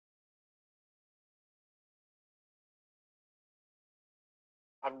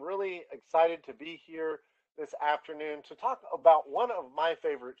I'm really excited to be here this afternoon to talk about one of my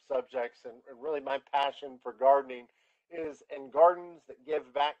favorite subjects and really my passion for gardening is in gardens that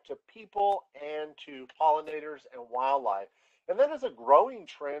give back to people and to pollinators and wildlife. And that is a growing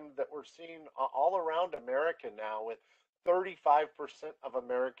trend that we're seeing all around America now, with 35% of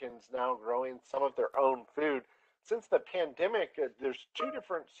Americans now growing some of their own food. Since the pandemic, there's two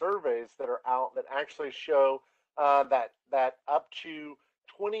different surveys that are out that actually show that up to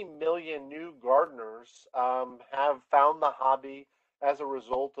 20 million new gardeners have found the hobby as a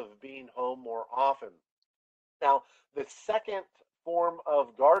result of being home more often. Now, the second form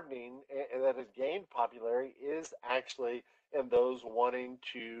of gardening that has gained popularity is actually in those wanting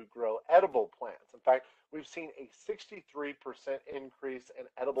to grow edible plants. In fact, we've seen a 63% increase in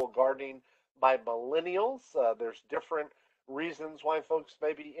edible gardening by millennials. There's different reasons why folks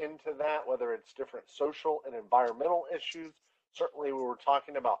may be into that, whether it's different social and environmental issues. Certainly, we were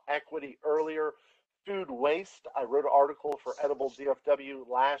talking about equity earlier. Food waste. I wrote an article for Edible DFW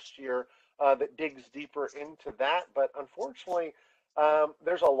last year that digs deeper into that. But unfortunately,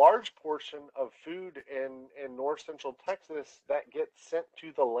 there's a large portion of food in north central Texas that gets sent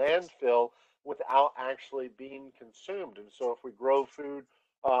to the landfill without actually being consumed. And so if we grow food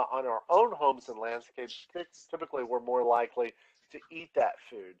on our own homes and landscapes, typically we're more likely to eat that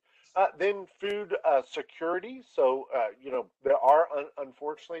food. Then food security. So, there are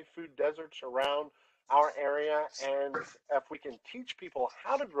unfortunately food deserts around our area, and if we can teach people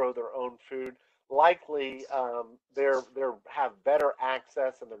how to grow their own food, likely they're have better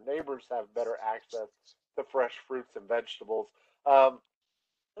access, and their neighbors have better access to fresh fruits and vegetables. Um,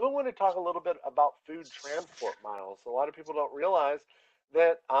 I want to talk a little bit about food transport miles. A lot of people don't realize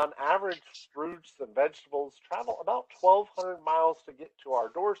that on average, fruits and vegetables travel about 1,200 miles to get to our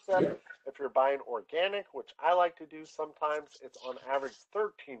doorstep. If you're buying organic, which I like to do sometimes, it's on average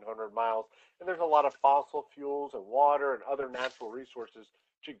 1,300 miles. And there's a lot of fossil fuels and water and other natural resources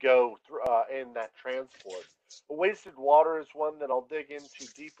to go through in that transport. Wasted water is one that I'll dig into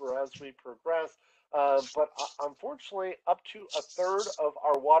deeper as we progress. But unfortunately, up to a third of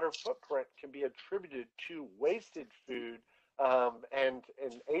our water footprint can be attributed to wasted food, and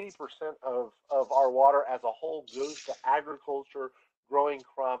 80% of our water as a whole goes to agriculture, growing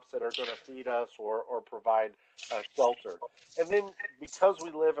crops that are going to feed us or provide shelter. And then because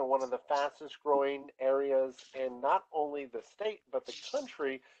we live in one of the fastest growing areas in not only the state but the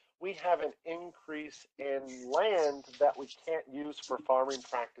country, we have an increase in land that we can't use for farming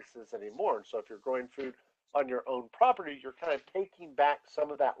practices anymore. And so if you're growing food on your own property, you're kind of taking back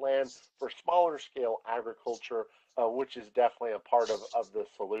some of that land for smaller scale agriculture, which is definitely a part of the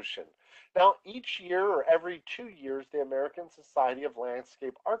solution. Now, each year or every 2 years, the American Society of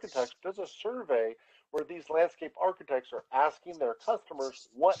Landscape Architects does a survey where these landscape architects are asking their customers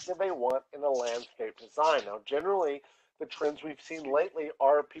what do they want in a landscape design. Now, generally, the trends we've seen lately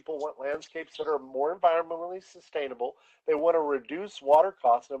are people want landscapes that are more environmentally sustainable. They want to reduce water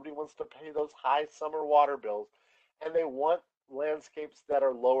costs. Nobody wants to pay those high summer water bills. And they want landscapes that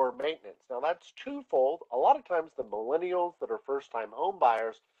are lower maintenance. Now, that's twofold. A lot of times, the millennials that are first time home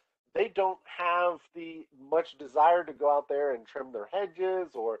buyers, they don't have the much desire to go out there and trim their hedges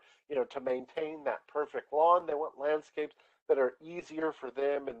or to maintain that perfect lawn. They want landscapes that are easier for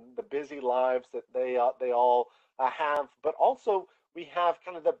them and the busy lives that they all have. But also, we have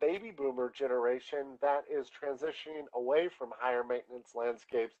kind of the baby boomer generation that is transitioning away from higher maintenance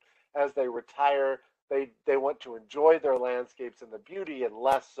landscapes as they retire. They want to enjoy their landscapes and the beauty, and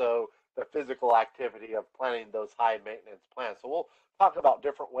less so the physical activity of planting those high maintenance plants. So we'll talk about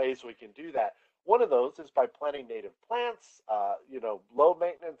different ways we can do that. One of those is by planting native plants, low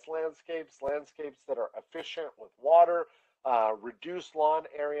maintenance landscapes, landscapes that are efficient with water, reduce lawn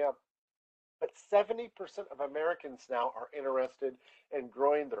area. But 70% of Americans now are interested in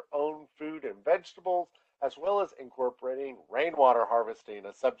growing their own food and vegetables, as well as incorporating rainwater harvesting,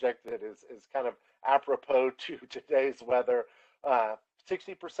 a subject that is kind of apropos to today's weather.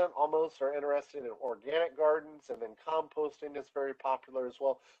 60% almost are interested in organic gardens, and then composting is very popular as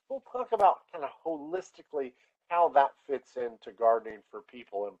well. We'll talk about kind of holistically how that fits into gardening for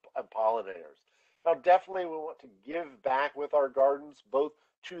people and pollinators. Now, definitely we want to give back with our gardens, both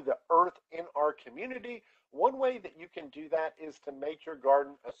to the earth in our community. One way that you can do that is to make your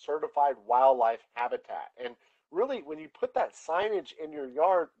garden a certified wildlife habitat. And really, when you put that signage in your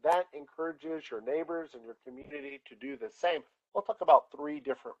yard, that encourages your neighbors and your community to do the same. We'll talk about 3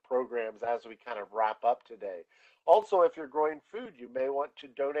 different programs as we kind of wrap up today. Also, if you're growing food, you may want to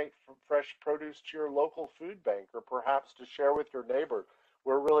donate fresh produce to your local food bank, or perhaps to share with your neighbor.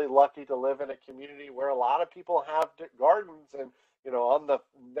 we're really lucky to live in a community where a lot of people have gardens, and on the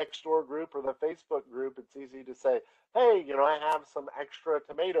next door group or the Facebook group, it's easy to say, hey, I have some extra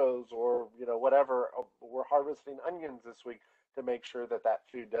tomatoes, or whatever. We're harvesting onions this week to make sure that that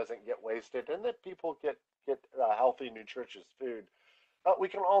food doesn't get wasted and that people get healthy, nutritious food. We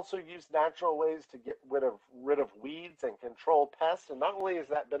can also use natural ways to get rid of weeds and control pests. And not only is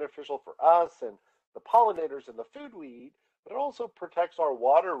that beneficial for us and the pollinators and the food we eat, but it also protects our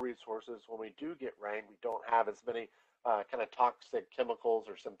water resources. When we do get rain, we don't have as many kind of toxic chemicals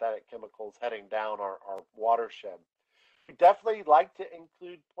or synthetic chemicals heading down our watershed. We definitely like to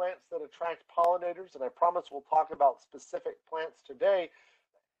include plants that attract pollinators, and I promise we'll talk about specific plants today,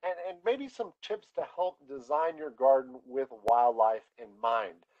 and maybe some tips to help design your garden with wildlife in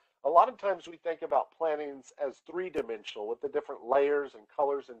mind. A lot of times we think about plantings as three-dimensional with the different layers and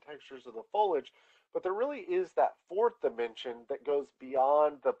colors and textures of the foliage, but there really is that fourth dimension that goes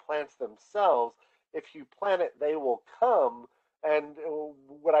beyond the plants themselves. If you plant it, they will come. And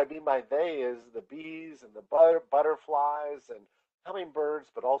what I mean by they is the bees and the butterflies and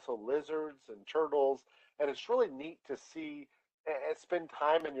hummingbirds, but also lizards and turtles. And it's really neat to see and spend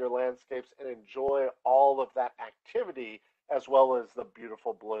time in your landscapes and enjoy all of that activity, as well as the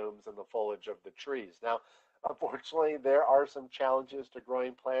beautiful blooms and the foliage of the trees. Now, unfortunately, there are some challenges to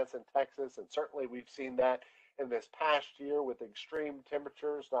growing plants in Texas, and certainly we've seen that in this past year with extreme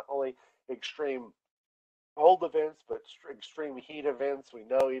temperatures, not only extreme cold events, but extreme heat events. We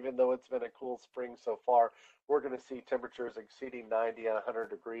know, even though it's been a cool spring so far, we're going to see temperatures exceeding 90 and 100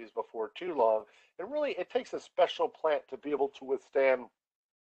 degrees before too long. And really, it takes a special plant to be able to withstand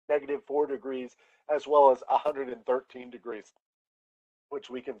 -4 degrees as well as 113 degrees, which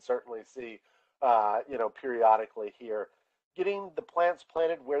we can certainly see, periodically here. Getting the plants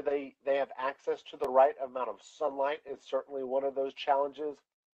planted where they have access to the right amount of sunlight is certainly one of those challenges.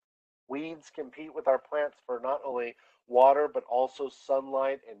 Weeds compete with our plants for not only water, but also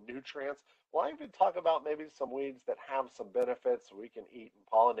sunlight and nutrients. Well, I even talk about maybe some weeds that have some benefits we can eat and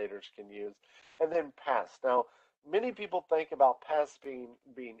pollinators can use. And then pests. Now, many people think about pests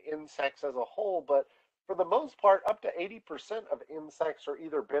being insects as a whole, but for the most part, up to 80% of insects are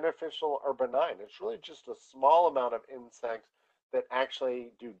either beneficial or benign. It's really just a small amount of insects that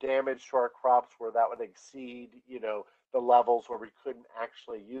actually do damage to our crops where that would exceed, the levels where we couldn't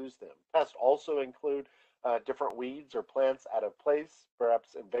actually use them. Pests also include different weeds or plants out of place,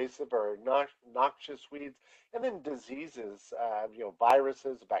 perhaps invasive or noxious weeds, and then diseases,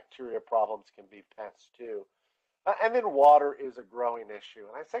 viruses, bacteria problems can be pests too. And then water is a growing issue.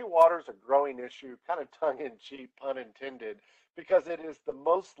 And I say water is a growing issue, kind of tongue in cheek, pun intended, because it is the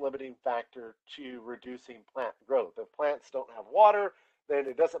most limiting factor to reducing plant growth. If plants don't have water, then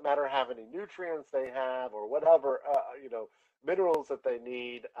it doesn't matter how many nutrients they have or whatever, minerals that they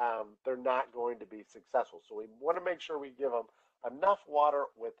need, they're not going to be successful. So we want to make sure we give them enough water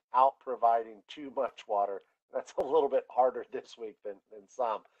without providing too much water. That's a little bit harder this week than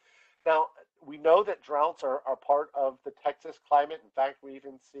some. Now, we know that droughts are part of the Texas climate. In fact, we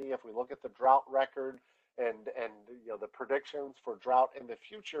even see, if we look at the drought record and the predictions for drought in the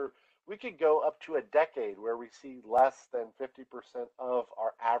future, we could go up to a decade where we see less than 50% of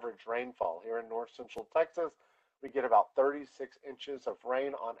our average rainfall. Here in north central Texas, we get about 36 inches of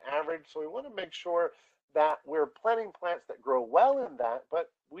rain on average. So we want to make sure that we're planting plants that grow well in that,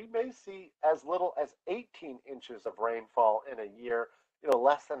 but we may see as little as 18 inches of rainfall in a year,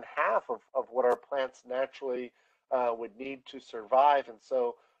 less than half of what our plants naturally would need to survive. And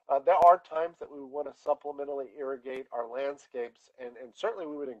so there are times that we want to supplementally irrigate our landscapes, and certainly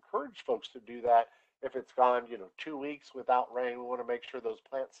we would encourage folks to do that. If it's gone, 2 weeks without rain, we want to make sure those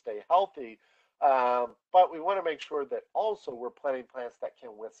plants stay healthy. But we want to make sure that also we're planting plants that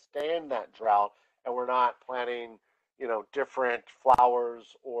can withstand that drought, and we're not planting, different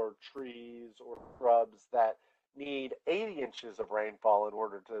flowers or trees or shrubs that need 80 inches of rainfall in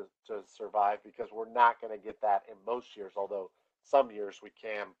order to survive, because we're not going to get that in most years, although some years we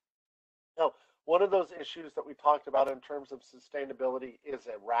can. Now, one of those issues that we talked about in terms of sustainability is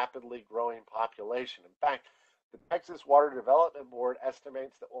a rapidly growing population. In fact, the Texas Water Development Board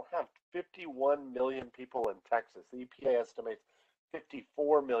estimates that we'll have 51 million people in Texas. The EPA estimates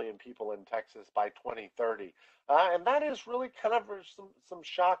 54 million people in Texas by 2030. And that is really kind of some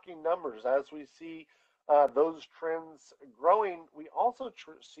shocking numbers. As we see those trends growing, we also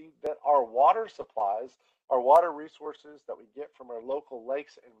see that our water supplies, our water resources that we get from our local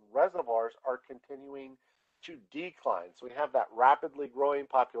lakes and reservoirs, are continuing to decline. So we have that rapidly growing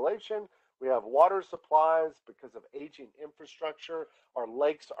population. We have water supplies because of aging infrastructure. Our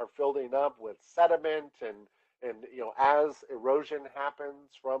lakes are filling up with sediment And as erosion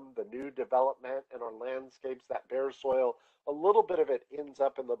happens from the new development in our landscapes, that bare soil, a little bit of it ends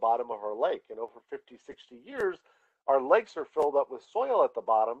up in the bottom of our lake. And over 50, 60 years, our lakes are filled up with soil at the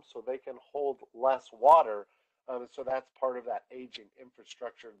bottom so they can hold less water. So that's part of that aging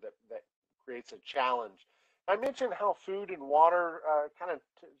infrastructure that creates a challenge. I mentioned how food and water kind of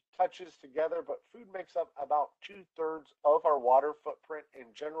touches together, but food makes up about 2/3 of our water footprint in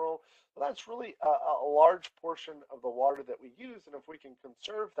general. Well, that's really a large portion of the water that we use, and if we can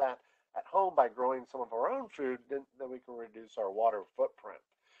conserve that at home by growing some of our own food, then we can reduce our water footprint.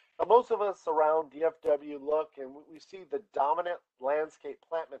 Now, most of us around DFW look and we see the dominant landscape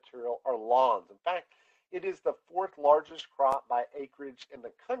plant material are lawns. In fact, it is the fourth largest crop by acreage in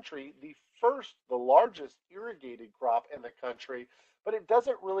the country, the largest irrigated crop in the country, but it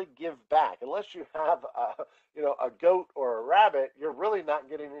doesn't really give back. Unless you have a goat or a rabbit, you're really not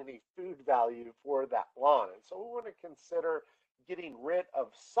getting any food value for that lawn. And so we want to consider getting rid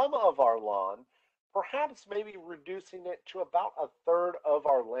of some of our lawn, perhaps maybe reducing it to about a third of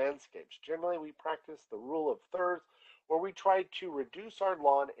our landscapes. Generally, we practice the rule of thirds, where we try to reduce our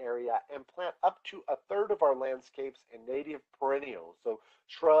lawn area and plant up to a third of our landscapes in native perennials, so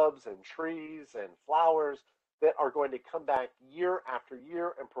shrubs and trees and flowers that are going to come back year after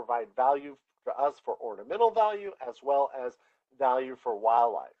year and provide value to us for ornamental value as well as value for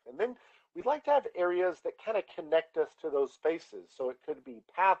wildlife. And then we'd like to have areas that kind of connect us to those spaces. So it could be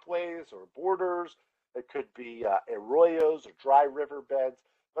pathways or borders, it could be arroyos or dry river beds,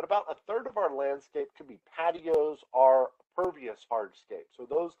 but about a third of our landscape could be patios or pervious hardscape. So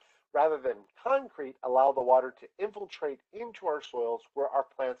those, rather than concrete, allow the water to infiltrate into our soils where our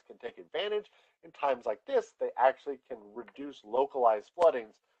plants can take advantage. In times like this, they actually can reduce localized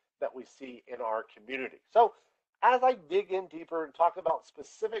floodings that we see in our community. So as I dig in deeper and talk about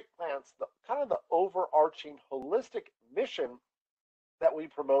specific plants, the kind of the overarching holistic mission that we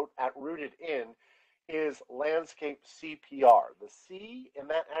promote at Rooted In is landscape CPR. The C in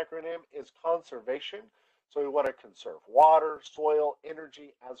that acronym is conservation. So we want to conserve water, soil,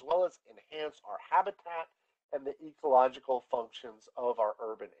 energy, as well as enhance our habitat and the ecological functions of our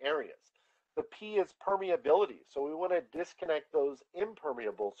urban areas. The P is permeability. So we want to disconnect those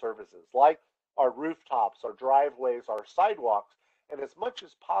impermeable surfaces like our rooftops, our driveways, our sidewalks, and as much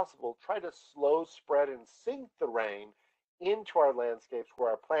as possible, try to slow spread and sink the rain into our landscapes where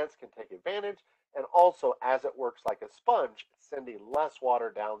our plants can take advantage, and also as it works like a sponge, sending less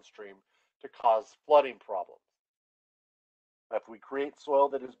water downstream to cause flooding problems. If we create soil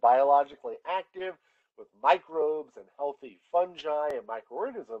that is biologically active with microbes and healthy fungi and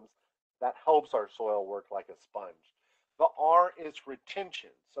microorganisms, that helps our soil work like a sponge. The R is retention.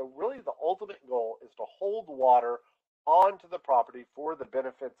 So really the ultimate goal is to hold water onto the property for the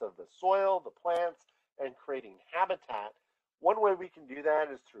benefits of the soil, the plants, and creating habitat. One way we can do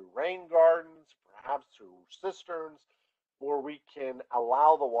that is through rain gardens, perhaps through cisterns, where we can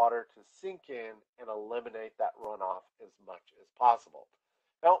allow the water to sink in and eliminate that runoff as much as possible.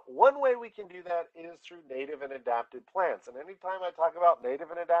 Now, one way we can do that is through native and adapted plants. And anytime I talk about native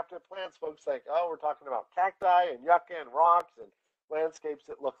and adapted plants, folks think, oh, we're talking about cacti and yucca and rocks and landscapes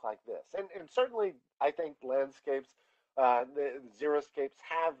that look like this. And certainly, I think landscapes, the xeriscapes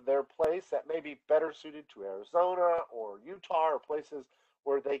have their place that may be better suited to Arizona or Utah or places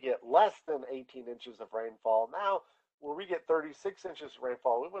where they get less than 18 inches of rainfall. Now, where we get 36 inches of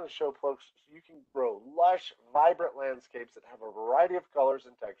rainfall, we want to show folks you can grow lush, vibrant landscapes that have a variety of colors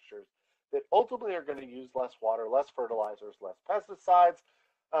and textures that ultimately are going to use less water, less fertilizers, less pesticides.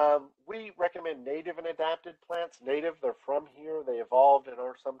 We recommend native and adapted plants. Native, they're from here. They evolved in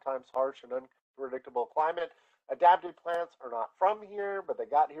our sometimes harsh and unpredictable climate. Adapted plants are not from here, but they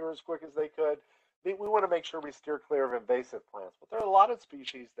got here as quick as they could. We want to make sure we steer clear of invasive plants, but there are a lot of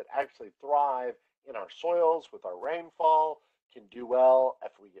species that actually thrive in our soils with our rainfall, can do well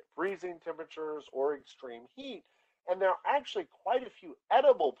if we get freezing temperatures or extreme heat. And there are actually quite a few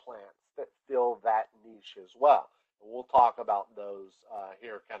edible plants that fill that niche as well. And we'll talk about those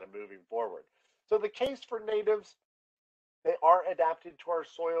here kind of moving forward. So the case for natives, they are adapted to our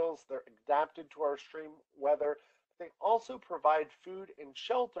soils, they're adapted to our extreme weather. They also provide food and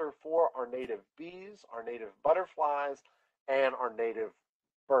shelter for our native bees, our native butterflies, and our native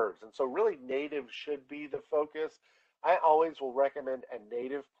birds. And so really native should be the focus. I always will recommend a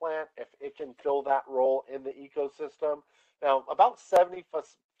native plant if it can fill that role in the ecosystem. Now, about 75%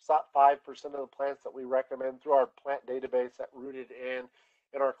 of the plants that we recommend through our plant database that Rooted in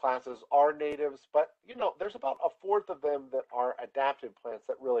our classes are natives, but there's about a fourth of them that are adapted plants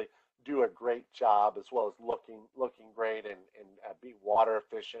that really do a great job, as well as looking great and be water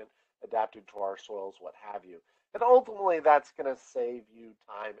efficient adapted to our soils, what have you. And ultimately, that's going to save you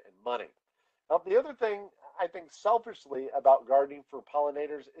time and money. Now, the other thing I think selfishly about gardening for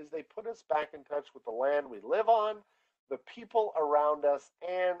pollinators is they put us back in touch with the land we live on, the people around us,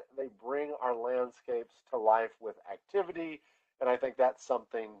 and they bring our landscapes to life with activity. And I think that's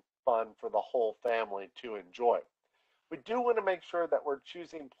something fun for the whole family to enjoy. We do want to make sure that we're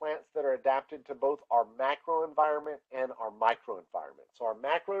choosing plants that are adapted to both our macro environment and our micro environment. So our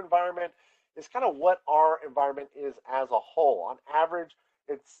macro environment is kind of what our environment is as a whole. On average,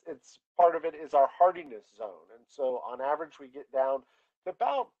 it's part of it is our hardiness zone. And so on average, we get down to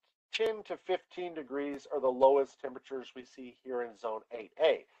about 10 to 15 degrees are the lowest temperatures we see here in zone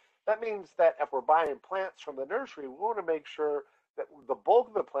 8A. That means that if we're buying plants from the nursery, we want to make sure that the bulk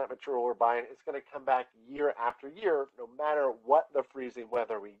of the plant material we're buying is going to come back year after year, no matter what the freezing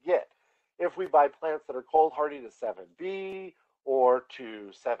weather we get. If we buy plants that are cold hardy to 7B or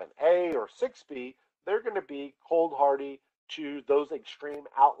to 7A or 6B, they're going to be cold hardy to those extreme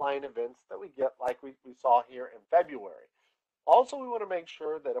outlying events that we get like we saw here in February. Also, we want to make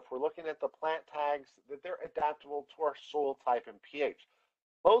sure that if we're looking at the plant tags, that they're adaptable to our soil type and pH.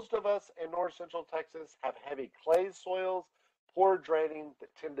 Most of us in north central Texas have heavy clay soils, poor draining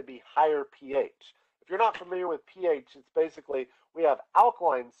that tend to be higher pH. If you're not familiar with pH, it's basically we have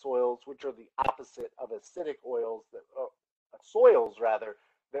alkaline soils, which are the opposite of acidic soils rather,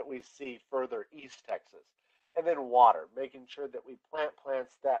 that we see further east Texas. And then water, making sure that we plant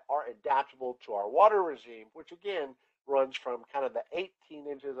plants that are adaptable to our water regime, which again runs from kind of the 18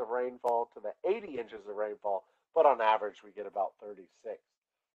 inches of rainfall to the 80 inches of rainfall, but on average we get about 36.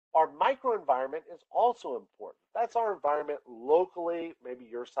 Our microenvironment is also important. That's our environment locally, maybe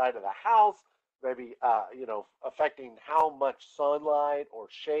your side of the house, maybe affecting how much sunlight or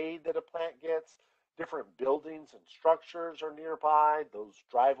shade that a plant gets. Different buildings and structures are nearby, those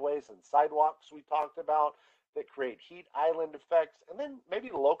driveways and sidewalks we talked about that create heat island effects, and then maybe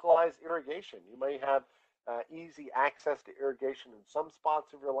localized irrigation. You may have easy access to irrigation in some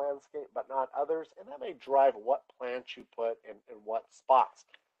spots of your landscape, but not others, and that may drive what plants you put in what spots.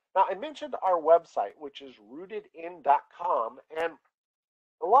 Now, I mentioned our website, which is rootedin.com, and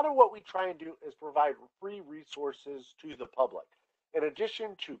a lot of what we try and do is provide free resources to the public. In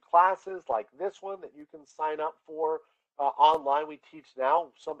addition to classes like this one that you can sign up for online, we teach now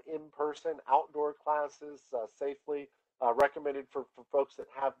some in-person outdoor classes safely recommended for folks that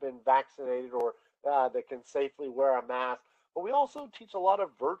have been vaccinated or that can safely wear a mask. But we also teach a lot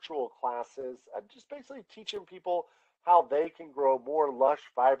of virtual classes, just basically teaching people how they can grow more lush,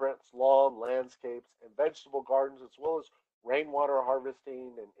 vibrant lawn landscapes and vegetable gardens, as well as rainwater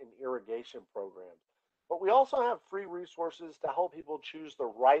harvesting and irrigation programs. But we also have free resources to help people choose the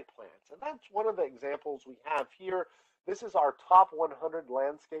right plants. And that's one of the examples we have here. This is our top 100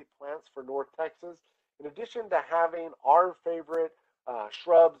 landscape plants for North Texas. In addition to having our favorite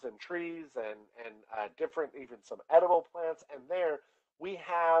shrubs and trees and different, even some edible plants, and there we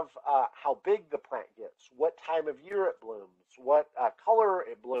have how big the plant gets, what time of year it blooms, what color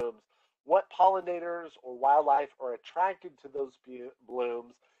it blooms, what pollinators or wildlife are attracted to those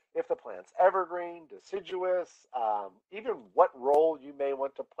blooms, if the plant's evergreen, deciduous, even what role you may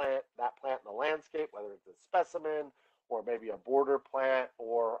want to plant that plant in the landscape, whether it's a specimen or maybe a border plant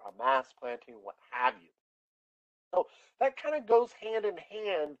or a mass planting, what have you. So that kind of goes hand in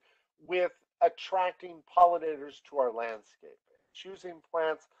hand with attracting pollinators to our landscape. Choosing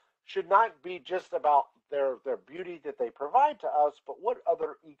plants should not be just about their beauty that they provide to us, but what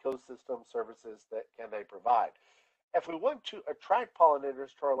other ecosystem services that can they provide. If we want to attract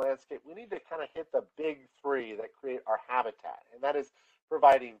pollinators to our landscape, we need to kind of hit the big three that create our habitat, and that is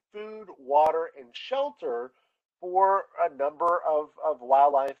providing food, water, and shelter for a number of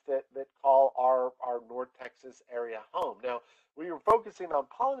wildlife that call our North Texas area home. Now, we are focusing on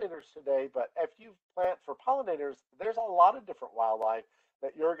pollinators today, but if you plant for pollinators, there's a lot of different wildlife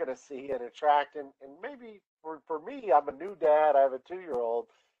that you're going to see and attract. And maybe for me, I'm a new dad, I have a 2-year-old,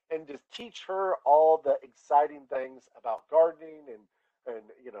 and just teach her all the exciting things about gardening and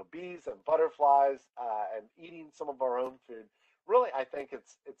bees and butterflies and eating some of our own food. Really, I think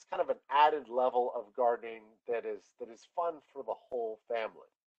it's kind of an added level of gardening that is fun for the whole family.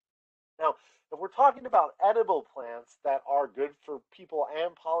 Now, if we're talking about edible plants that are good for people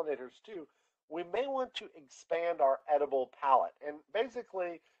and pollinators too, we may want to expand our edible palate. And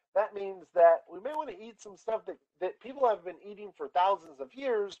basically, that means that we may want to eat some stuff that people have been eating for thousands of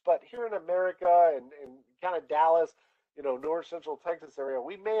years, but here in America and kind of Dallas, north central Texas area,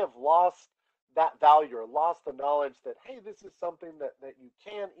 we may have lost that value or lost the knowledge that, hey, this is something that you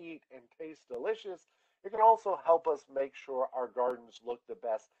can eat and taste delicious. It can also help us make sure our gardens look the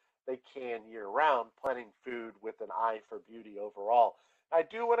best they can year-round, planting food with an eye for beauty overall. I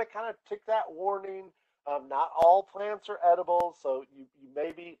do want to kind of tick that warning. Not all plants are edible, so you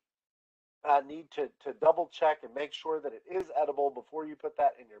maybe need to double check and make sure that it is edible before you put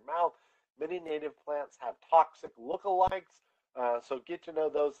that in your mouth. Many native plants have toxic lookalikes, so get to know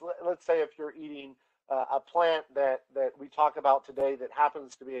those. Let's say if you're eating a plant that we talk about today that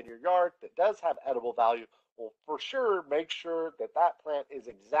happens to be in your yard that does have edible value, well, for sure, make sure that that plant is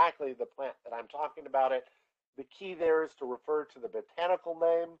exactly the plant that I'm talking about it. The key there is to refer to the botanical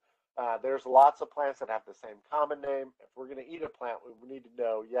name. There's lots of plants that have the same common name. If we're going to eat a plant, we need to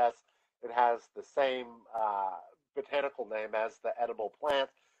know, yes, it has the same botanical name as the edible plant.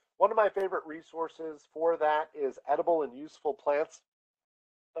 One of my favorite resources for that is Edible and Useful Plants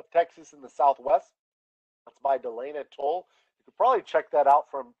of Texas in the Southwest. That's by Delana Toll. You could probably check that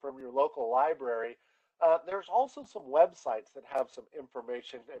out from your local library. There's also some websites that have some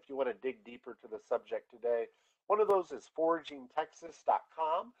information if you want to dig deeper to the subject today. One of those is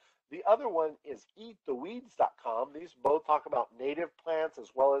foragingtexas.com. The other one is eattheweeds.com. These both talk about native plants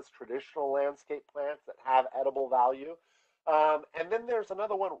as well as traditional landscape plants that have edible value. And then there's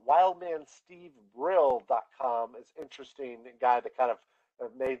another one, wildmanstevebrill.com is interesting, a guy that kind of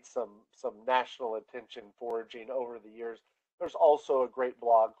made some national attention foraging over the years. There's also a great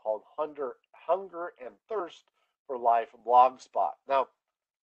blog called Hunger and Thirst for Life blogspot. Now,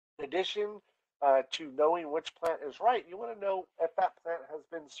 in addition to knowing which plant is right, you want to know if that plant has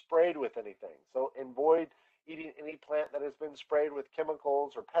been sprayed with anything. So avoid eating any plant that has been sprayed with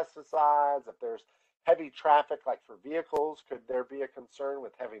chemicals or pesticides. If there's heavy traffic, like for vehicles, could there be a concern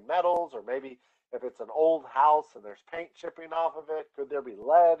with heavy metals? Or maybe if it's an old house and there's paint chipping off of it, could there be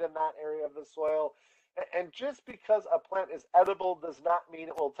lead in that area of the soil? And just because a plant is edible does not mean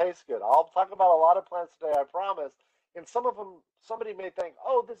it will taste good. I'll talk about a lot of plants today, I promise. And some of them, somebody may think,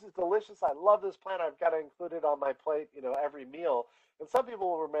 oh, this is delicious. I love this plant. I've got to include it on my plate, every meal. And some people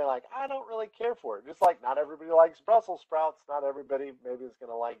will remain like, I don't really care for it. Just like not everybody likes Brussels sprouts. Not everybody maybe is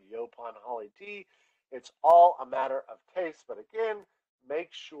going to like Yopon holly tea. It's all a matter of taste. But again,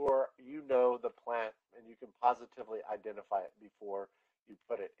 make sure you know the plant and you can positively identify it before you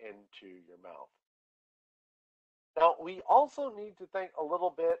put it into your mouth. Now, we also need to think a little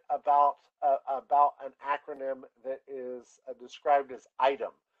bit about an acronym that is described as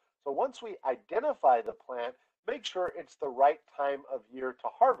ITEM. So once we identify the plant, make sure it's the right time of year to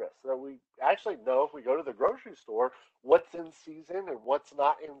harvest. So we actually know if we go to the grocery store what's in season and what's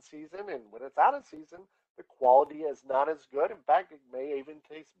not in season. And when it's out of season, the quality is not as good. In fact, it may even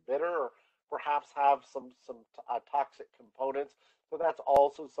taste bitter or perhaps have some toxic components. So that's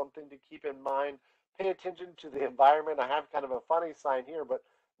also something to keep in mind. Pay attention to the environment. I have kind of a funny sign here, but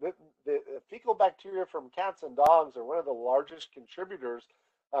the fecal bacteria from cats and dogs are one of the largest contributors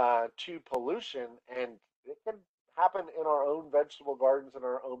to pollution, and it can happen in our own vegetable gardens in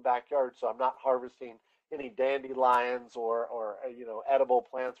our own backyard. So I'm not harvesting any dandelions or edible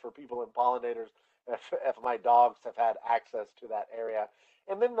plants for people and pollinators if my dogs have had access to that area.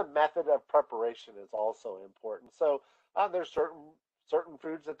 And then the method of preparation is also important. So there's certain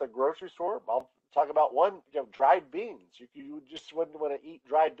foods at the grocery store. I'll talk about one, dried beans. You just wouldn't want to eat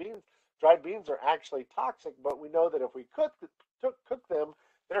dried beans. Dried beans are actually toxic, but we know that if we cook them,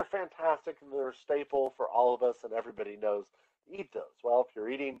 they're fantastic and they're a staple for all of us, and everybody knows to eat those. Well, if you're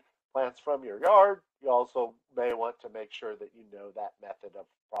eating plants from your yard, you also may want to make sure that you know that method of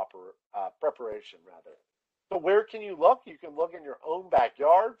proper preparation, rather. So where can you look? You can look in your own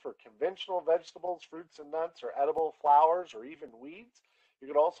backyard for conventional vegetables, fruits and nuts, or edible flowers, or even weeds. You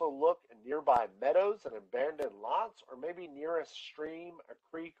could also look in nearby meadows and abandoned lots, or maybe near a stream, a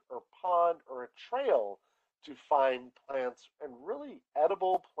creek, or pond, or a trail to find plants. And really,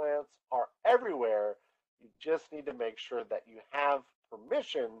 edible plants are everywhere. You just need to make sure that you have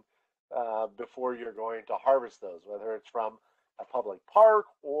permission before you're going to harvest those, whether it's from a public park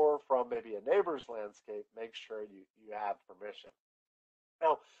or from maybe a neighbor's landscape. Make sure you have permission.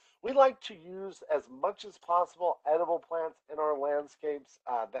 Now, we like to use as much as possible edible plants in our landscapes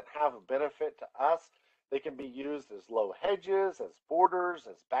that have a benefit to us. They can be used as low hedges, as borders,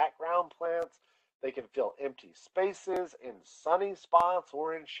 as background plants. They can fill empty spaces in sunny spots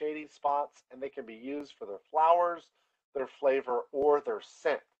or in shady spots, and they can be used for their flowers, their flavor, or their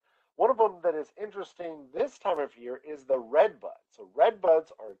scent. One of them that is interesting this time of year is the redbud. So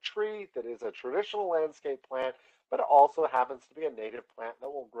redbuds are a tree that is a traditional landscape plant, but it also happens to be a native plant that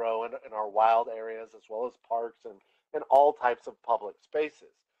will grow in our wild areas as well as parks and all types of public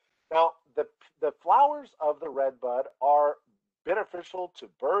spaces. Now, the flowers of the redbud are beneficial to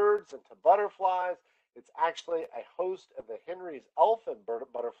birds and to butterflies, It's actually a host of the Henry's elfin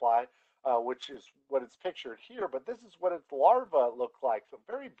butterfly, which is what it's pictured here, but this is what its larva look like. So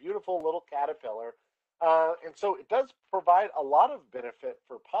very beautiful little caterpillar. And so it does provide a lot of benefit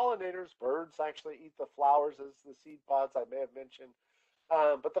for pollinators. Birds actually eat the flowers as the seed pods I may have mentioned.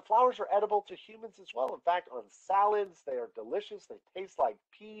 But the flowers are edible to humans as well. In fact, on salads, they are delicious. They taste like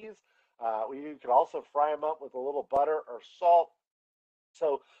peas. You could also fry them up with a little butter or salt.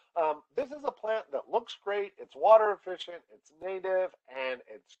 So this is a plant that looks great. It's water efficient, it's native, and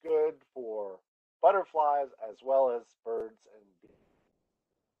it's good for butterflies as well as birds and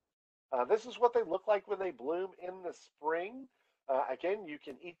bees. This is what they look like when they bloom in the spring. Again, you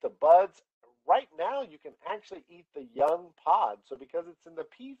can eat the buds. Right now, you can actually eat the young pods. So because it's in the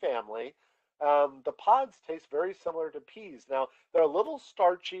pea family, the pods taste very similar to peas. Now, they're a little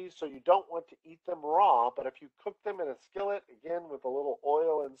starchy, so you don't want to eat them raw, but if you cook them in a skillet, again, with a little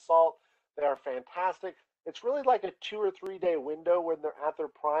oil and salt, they are fantastic. It's really like a 2 or 3 day window when they're at their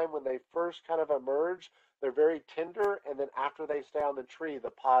prime. When they first kind of emerge, they're very tender, and then after they stay on the tree,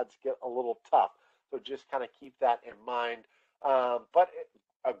 the pods get a little tough. So just kind of keep that in mind. But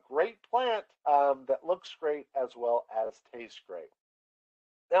a great plant that looks great as well as tastes great.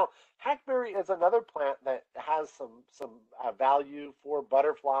 Now, hackberry is another plant that has some value for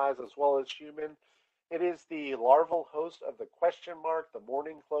butterflies as well as humans. It is the larval host of the question mark, the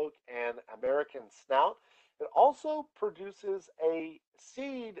mourning cloak, and American snout. It also produces a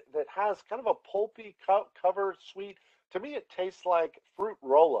seed that has kind of a pulpy cover sweet. To me, it tastes like fruit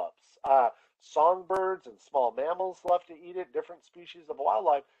roll-ups. Songbirds and small mammals love to eat it, different species of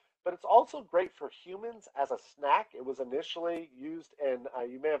wildlife, but it's also great for humans as a snack. It was initially used in,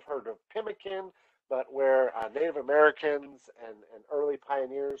 you may have heard of pemmican, but where Native Americans and early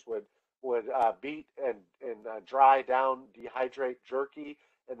pioneers would beat and dry down, dehydrate jerky,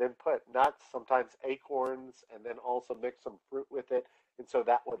 and then put nuts, sometimes acorns, and then also mix some fruit with it. And so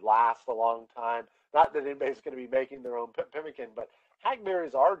that would last a long time. Not that anybody's going to be making their own pemmican, but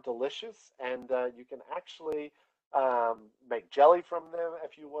hackberries are delicious, and you can actually make jelly from them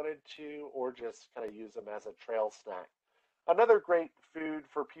if you wanted to, or just kind of use them as a trail snack. Another great food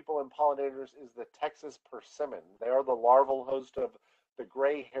for people and pollinators is the Texas persimmon. They are the larval host of the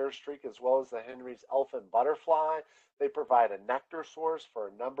gray hair streak as well as the Henry's elfin butterfly. They provide a nectar source for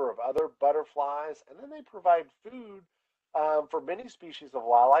a number of other butterflies, and then they provide food for many species of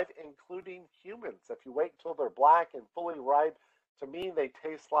wildlife, including humans. If you wait until they're black and fully ripe, to me, they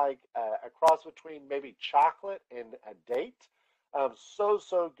taste like a cross between maybe chocolate and a date.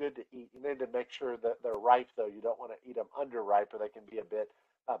 So good to eat. You need to make sure that they're ripe, though. You don't want to eat them underripe, or they can be a bit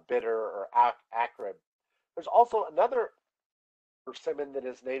bitter or acrid. There's also another persimmon that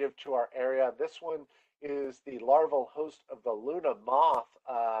is native to our area. This one is the larval host of the Luna moth.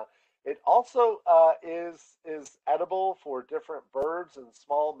 It also is edible for different birds and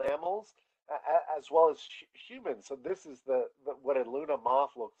small mammals, as well as humans. So this is what a Luna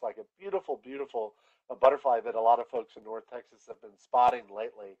moth looks like. A beautiful butterfly that a lot of folks in North Texas have been spotting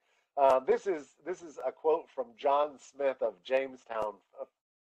lately. This is a quote from John Smith of Jamestown,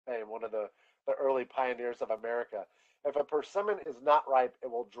 one of the early pioneers of America. If a persimmon is not ripe, it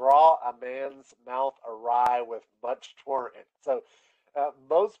will draw a man's mouth awry with much torment. So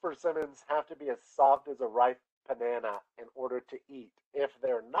most persimmons have to be as soft as a ripe banana in order to eat. If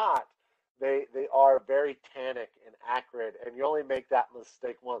they're not, they are very tannic and acrid, and you only make that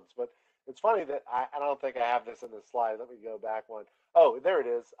mistake once. But it's funny that I don't think I have this in the slide. Let me go back one. Oh, there it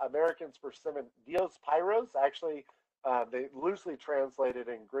is. American's persimmon, Diospyros. Actually, they loosely translated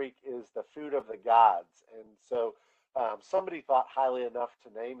in Greek is the food of the gods, and so somebody thought highly enough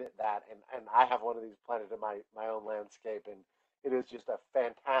to name it that, and I have one of these planted in my own landscape, and it is just a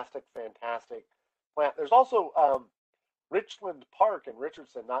fantastic plant. There's also Richland Park in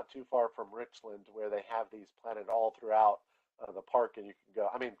Richardson, not too far from Richland, where they have these planted all throughout the park, and you can go.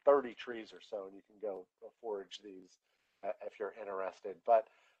 I mean, 30 trees or so, and you can go forage these if you're interested. But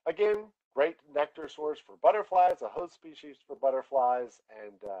again, great nectar source for butterflies, a host species for butterflies,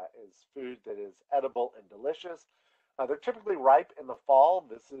 and is food that is edible and delicious. They're typically ripe in the fall.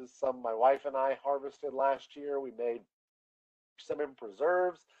 This is some my wife and I harvested last year. We made persimmon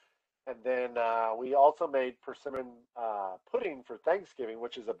preserves, and then we also made persimmon pudding for Thanksgiving,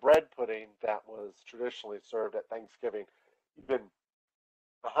 which is a bread pudding that was traditionally served at Thanksgiving even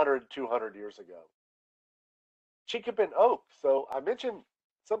 100, 200 years ago. Chinkapin oak. So I mentioned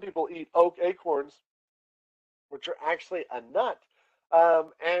some people eat oak acorns, which are actually a nut.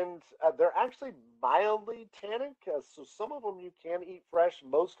 And they're actually mildly tannic. So some of them you can eat fresh.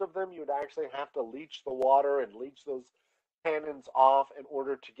 Most of them you'd actually have to leach the water and leach those tannins off in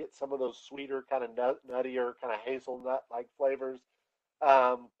order to get some of those sweeter, kind of nuttier, kind of hazelnut-like flavors.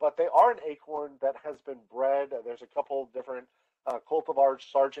 But they are an acorn that has been bred. There's a couple different cultivars,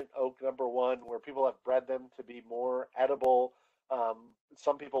 Sergeant Oak #1, where people have bred them to be more edible.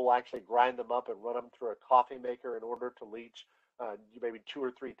 Some people will actually grind them up and run them through a coffee maker in order to leach, maybe 2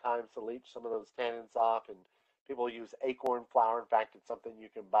 or 3 times to leach some of those tannins off. And people use acorn flour. In fact, it's something you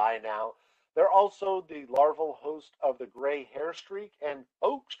can buy now. They're also the larval host of the gray hair streak, and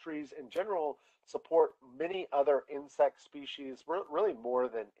oak trees in general support many other insect species, really more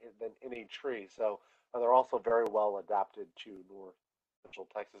than any tree. So they're also very well adapted to north central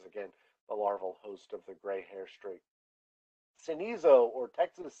Texas. Again, the larval host of the gray hair streak. Cenizo or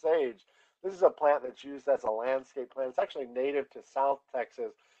Texas sage. This is a plant that's used as a landscape plant. It's actually native to South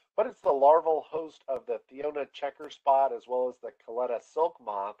Texas, but it's the larval host of the Theona checker spot as well as the Coletta silk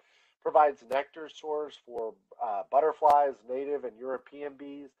moth. Provides nectar source for butterflies, native and European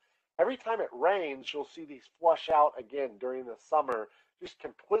bees. Every time it rains, you'll see these flush out again during the summer, just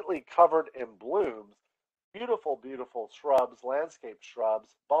completely covered in blooms. Beautiful, beautiful shrubs, landscape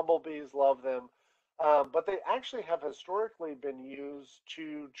shrubs. Bumblebees love them. But they actually have historically been used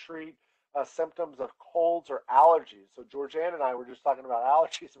to treat symptoms of colds or allergies. So Georgianne and I were just talking about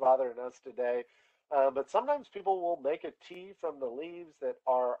allergies bothering us today. But sometimes people will make a tea from the leaves that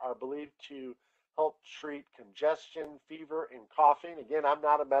are believed to help treat congestion, fever, and coughing. Again, I'm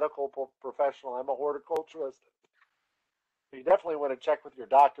not a medical professional. I'm a horticulturist. You definitely want to check with your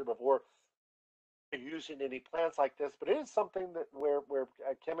doctor before using any plants like this, but it is something that where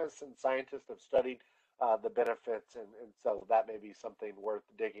chemists and scientists have studied the benefits, and so that may be something worth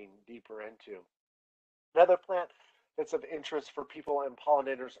digging deeper into. Another plant that's of interest for people and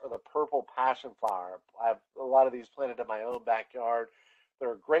pollinators are the purple passion flower. I have a lot of these planted in my own backyard.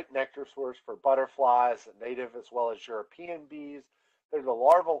 They're a great nectar source for butterflies, native as well as European bees. They're the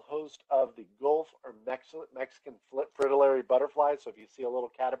larval host of the Gulf or Mexican fritillary butterfly. So if you see a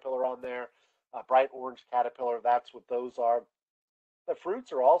little caterpillar on there, a bright orange caterpillar, that's what those are. The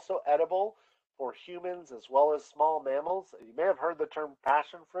fruits are also edible for humans as well as small mammals. You may have heard the term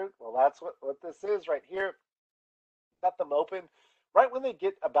passion fruit. Well, that's what this is right here. Cut them open right when they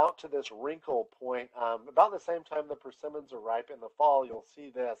get about to this wrinkle point, about the same time the persimmons are ripe in the fall. You'll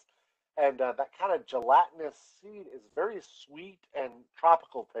see this, and that kind of gelatinous seed is very sweet and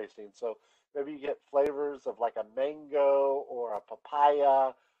tropical tasting. So maybe you get flavors of like a mango or a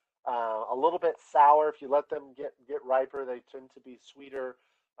papaya, a little bit sour. If you let them get riper, they tend to be sweeter.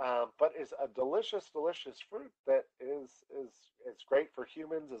 But is a delicious, delicious fruit that is great for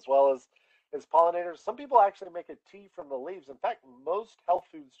humans as well as pollinators. Some people actually make a tea from the leaves. In fact, most health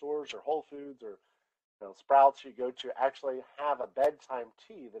food stores or Whole Foods or Sprouts you go to actually have a bedtime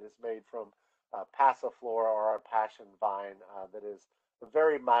tea that is made from passiflora or a passion vine that is a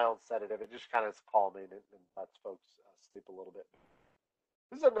very mild sedative. It just kind of is calming and lets folks sleep a little bit.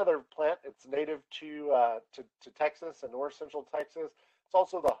 This is another plant. It's native to Texas and north central Texas. It's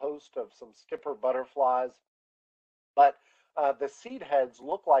also the host of some skipper butterflies, but the seed heads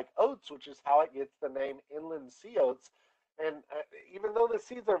look like oats, which is how it gets the name inland sea oats. And even though the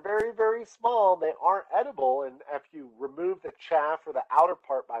seeds are very, very small, they aren't edible. And if you remove the chaff or the outer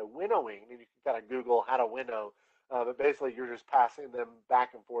part by winnowing, and you can kind of Google how to winnow, but basically you're just passing them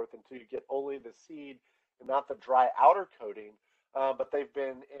back and forth until you get only the seed and not the dry outer coating. But they've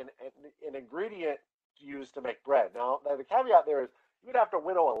been an ingredient used to make bread. Now, the caveat there is you would have to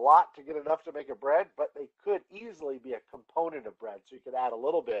winnow a lot to get enough to make a bread, but they could easily be a component of bread, so you could add a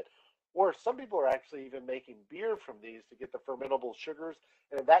little bit. Or some people are actually even making beer from these to get the fermentable sugars,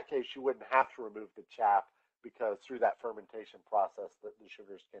 and in that case, you wouldn't have to remove the chaff because through that fermentation process, the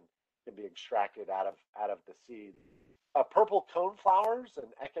sugars can be extracted out of the seed. Purple coneflowers and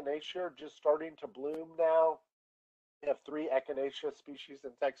echinacea are just starting to bloom now. We have 3 echinacea species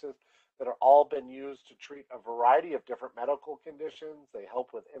in Texas that are all been used to treat a variety of different medical conditions. They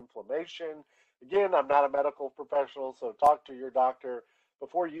help with inflammation. Again, I'm not a medical professional, so talk to your doctor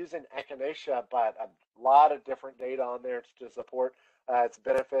before using echinacea, but a lot of different data on there to support its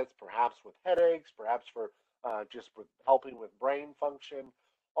benefits, perhaps with headaches, perhaps for just with helping with brain function.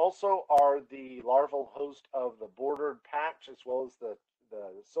 Also are the larval host of the bordered patch as well as the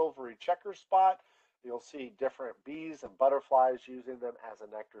silvery checker spot. You'll see different bees and butterflies using them as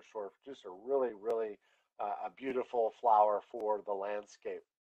a nectar source. Just a really, really a beautiful flower for the landscape.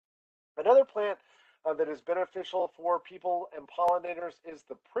 Another plant that is beneficial for people and pollinators is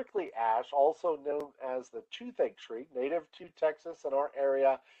the prickly ash, also known as the toothache tree, native to Texas in our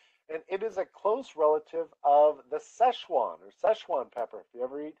area. And it is a close relative of the Szechuan or Szechuan pepper. If you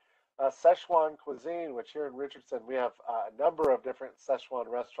ever eat Szechuan cuisine, which here in Richardson we have a number of different Szechuan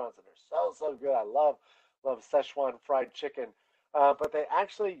restaurants that are so good. I love Szechuan fried chicken. But they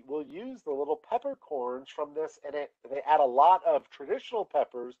actually will use the little peppercorns from this, and they add a lot of traditional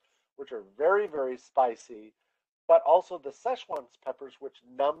peppers, which are very spicy, but also the Szechuan peppers, which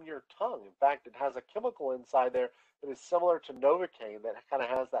numb your tongue. In fact, it has a chemical inside there that is similar to Novocaine that kind of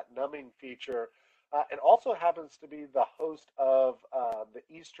has that numbing feature. It also happens to be the host of the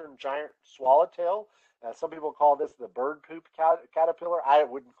eastern giant swallowtail. Some people call this the bird poop caterpillar. I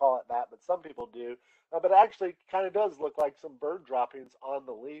wouldn't call it that, but some people do. But it actually kind of does look like some bird droppings on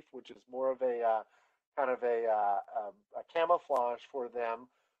the leaf, which is more of a kind of a camouflage for them.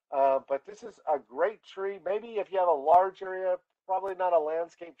 But this is a great tree. Maybe if you have a large area, probably not a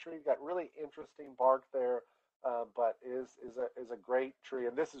landscape tree. You've got really interesting bark there, but is a great tree.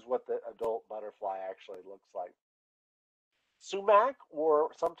 And this is what the adult butterfly actually looks like. Sumac,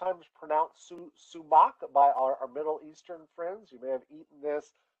 or sometimes pronounced sumac by our Middle Eastern friends. You may have eaten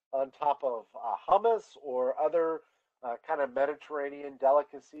this on top of hummus or other kind of Mediterranean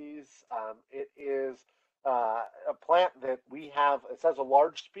delicacies. It is a plant that we have. It says a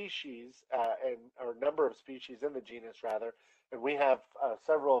large species and or number of species in the genus rather, and we have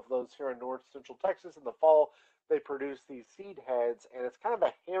several of those here in North Central Texas. In the fall, they produce these seed heads, and it's kind of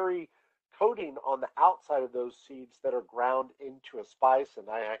a hairy coating on the outside of those seeds that are ground into a spice. And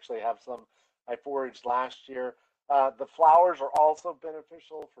I actually have some I foraged last year. The flowers are also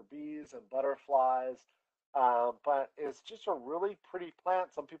beneficial for bees and butterflies, but it's just a really pretty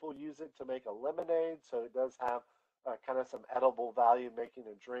plant. Some people use it to make a lemonade, so it does have kind of some edible value, making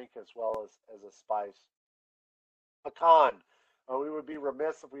a drink as well as a spice. Pecan. We would be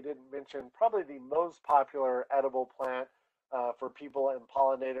remiss if we didn't mention probably the most popular edible plant for people and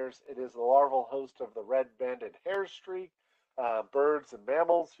pollinators. It is the larval host of the red-banded hair streak. Birds and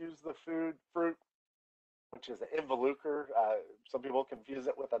mammals use the fruit, which is an involucre. Some people confuse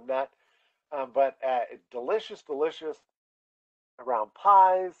it with a nut, but delicious around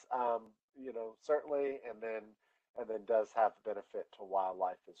pies, certainly, and then does have benefit to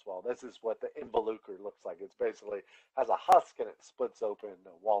wildlife as well. This is what the involucre looks like. It's basically has a husk and it splits open.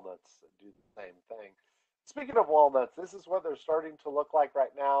 Walnuts do the same thing. Speaking of walnuts, this is what they're starting to look like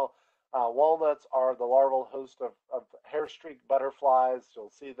right now. Walnuts are the larval host of hair-streak butterflies. You'll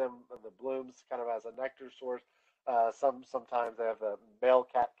see them in the blooms kind of as a nectar source. Sometimes they have the male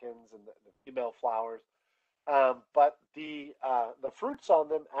catkins and the female flowers. But the fruits on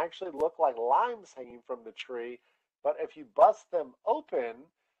them actually look like limes hanging from the tree. But if you bust them open,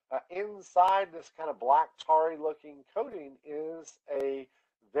 inside this kind of black tarry looking coating is a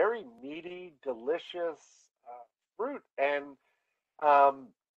very meaty, delicious fruit. And to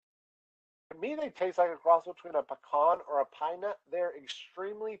me, they taste like a cross between a pecan or a pine nut. They're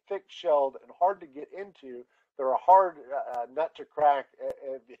extremely thick shelled and hard to get into. They're a hard nut to crack,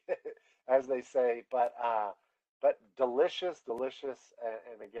 as they say, but delicious,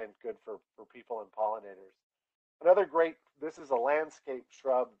 and again, good for people and pollinators. Another great, this is a landscape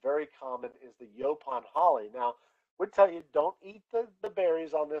shrub, very common, is the Yopon holly. Now, would tell you don't eat the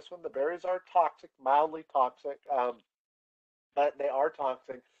berries on this one. The berries are toxic, mildly toxic, but they are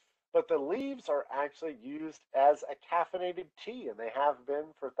toxic. But the leaves are actually used as a caffeinated tea, and they have been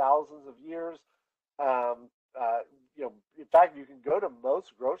for thousands of years. Um, in fact, you can go to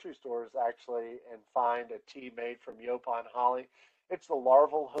most grocery stores actually and find a tea made from Yopon holly. It's the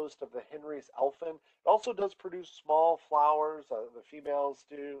larval host of the Henry's elfin. It also does produce small flowers, the females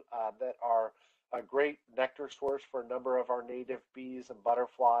do, that are a great nectar source for a number of our native bees and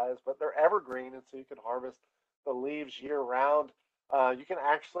butterflies, but they're evergreen, and so you can harvest the leaves year round. You can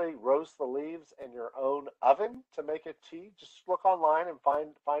actually roast the leaves in your own oven to make a tea. Just look online and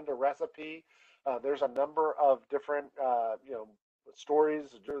find a recipe. There's a number of different stories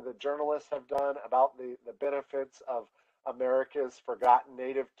the journalists have done about the benefits of America's forgotten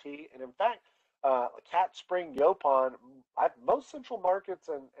native tea. And in fact, Cat Spring Yopon, most central markets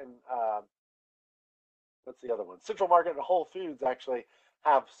and what's the other one? Central Market and Whole Foods actually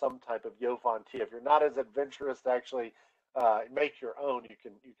have some type of Yopon tea. If you're not as adventurous to actually make your own, you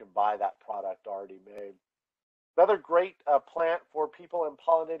can buy that product already made. Another great plant for people and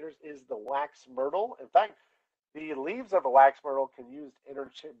pollinators is the wax myrtle. In fact, the leaves of the wax myrtle can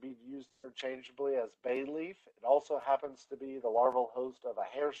be used interchangeably as bay leaf. It also happens to be the larval host of a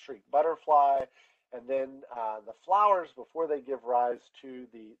hair streak butterfly. And then the flowers, before they give rise to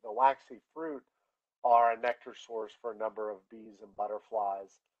the waxy fruit, are a nectar source for a number of bees and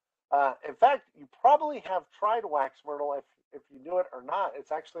butterflies. In fact, you probably have tried wax myrtle if you knew it or not.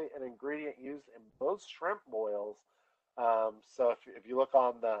 It's actually an ingredient used in most shrimp boils. So if you look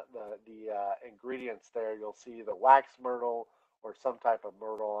on the ingredients there, you'll see the wax myrtle or some type of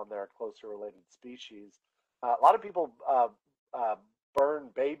myrtle on there, closer related species. A lot of people uh, burn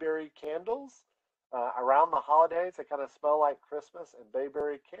bayberry candles around the holidays. They kind of smell like Christmas, and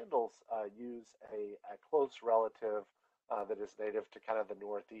bayberry candles use a close relative that is native to kind of the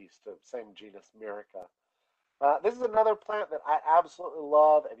Northeast, same genus Myrica. This is another plant that I absolutely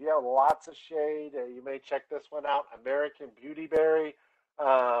love. If you have lots of shade, you may check this one out, American Beautyberry.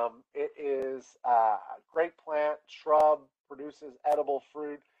 It is a great plant, shrub, produces edible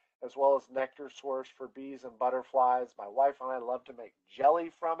fruit as well as nectar source for bees and butterflies. My wife and I love to make jelly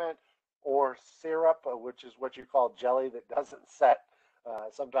from it or syrup, which is what you call jelly that doesn't set.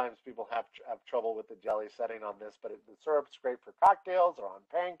 Sometimes people have trouble with the jelly setting on this, but the syrup's great for cocktails or on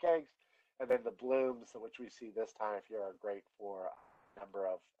pancakes. And then the blooms, which we see this time of year, are great for a number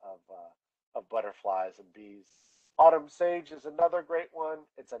of butterflies and bees. Autumn sage is another great one.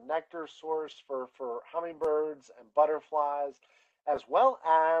 It's a nectar source for hummingbirds and butterflies, as well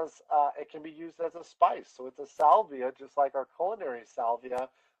as it can be used as a spice. So it's a salvia, just like our culinary salvia.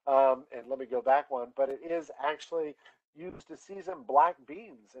 And let me go back one, but it is actually used to season black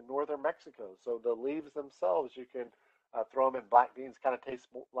beans in northern Mexico. So the leaves themselves, you can throw them in black beans, kind of taste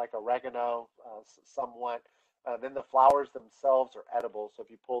like oregano somewhat. Then the flowers themselves are edible. So if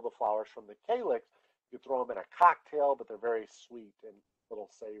you pull the flowers from the calyx, you throw them in a cocktail, but they're very sweet and a little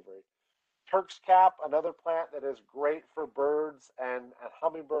savory. Turk's cap, another plant that is great for birds and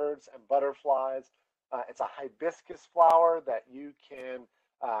hummingbirds and butterflies. It's a hibiscus flower that you can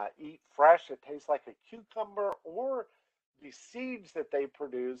eat fresh. It tastes like a cucumber, or the seeds that they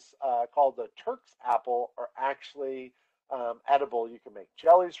produce, called the Turk's apple, are actually edible. You can make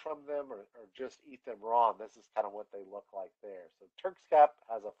jellies from them or just eat them raw. And this is kind of what they look like there. So Turk's cap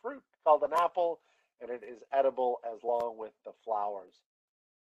has a fruit called an apple, and it is edible as long with the flowers.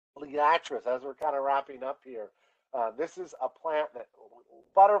 Pollinators, as we're kind of wrapping up here, this is a plant that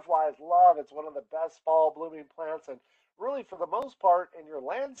butterflies love. It's one of the best fall blooming plants, and really, for the most part, in your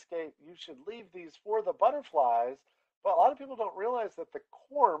landscape, you should leave these for the butterflies. But a lot of people don't realize that the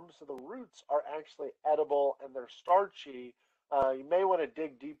corms, so the roots, are actually edible and they're starchy. You may want to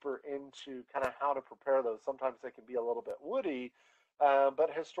dig deeper into kind of how to prepare those. Sometimes they can be a little bit woody, but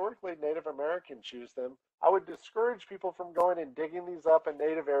historically, Native Americans use them. I would discourage people from going and digging these up in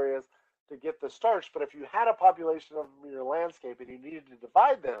native areas to get the starch. But if you had a population of them in your landscape and you needed to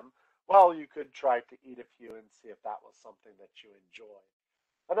divide them, well, you could try to eat a few and see if that was something that you enjoy.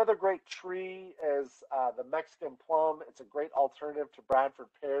 Another great tree is the Mexican plum. It's a great alternative to Bradford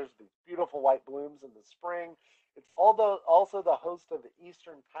pears, these beautiful white blooms in the spring. It's also the host of the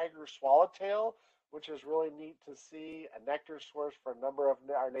eastern tiger swallowtail, which is really neat to see, a nectar source for a number of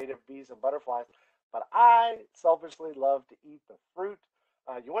our native bees and butterflies. But I selfishly love to eat the fruit.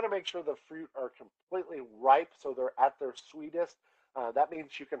 You want to make sure the fruit are completely ripe so they're at their sweetest. That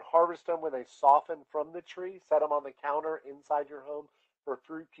means you can harvest them when they soften from the tree, set them on the counter inside your home for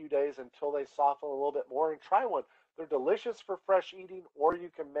a few days until they soften a little bit more, and try one. They're delicious for fresh eating, or you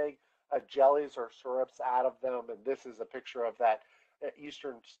can make jellies or syrups out of them. And this is a picture of that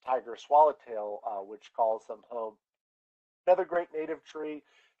eastern tiger swallowtail, which calls them home. Another great native tree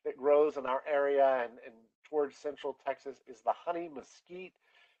that grows in our area and towards central Texas is the honey mesquite.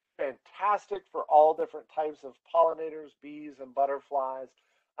 Fantastic for all different types of pollinators, bees, and butterflies.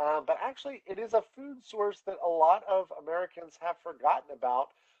 But actually, it is a food source that a lot of Americans have forgotten about.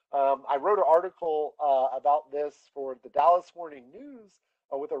 I wrote an article about this for the Dallas Morning News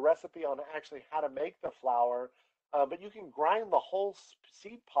with a recipe on actually how to make the flour. But you can grind the whole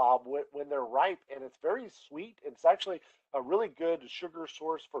seed pod when they're ripe, and it's very sweet. It's actually a really good sugar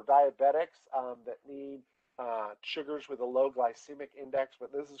source for diabetics that need sugars with a low glycemic index.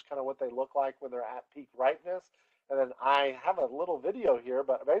 But this is kind of what they look like when they're at peak ripeness. And then I have a little video here,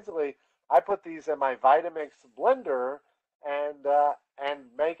 but basically I put these in my Vitamix blender and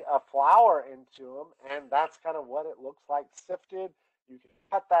make a flour into them, and that's kind of what it looks like sifted. You can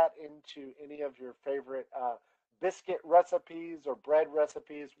cut that into any of your favorite biscuit recipes or bread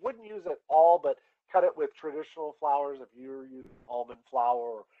recipes. Wouldn't use it all, but cut it with traditional flours if you're using almond flour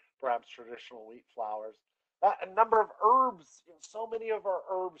or perhaps traditional wheat flours. A number of herbs, so many of our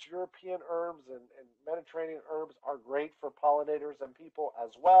herbs, European herbs and Mediterranean herbs, are great for pollinators and people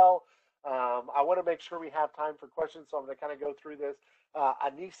as well. I want to make sure we have time for questions, so I'm going to kind of go through this.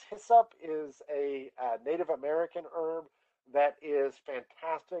 Anise hyssop is a Native American herb that is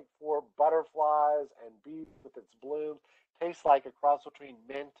fantastic for butterflies and bees with its blooms. Tastes like a cross between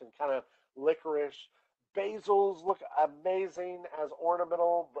mint and kind of licorice. Basils look amazing as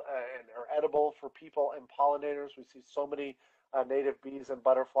ornamental and are edible for people and pollinators. We see so many native bees and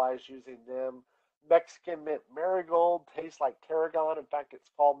butterflies using them. Mexican mint marigold tastes like tarragon. In fact, it's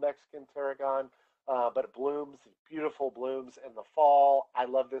called Mexican tarragon, but it blooms, beautiful blooms in the fall. I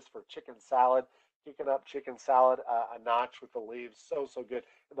love this for chicken salad, kicking up chicken salad a notch with the leaves. So, so good.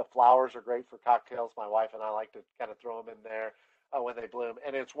 And the flowers are great for cocktails. My wife and I like to kind of throw them in there when they bloom.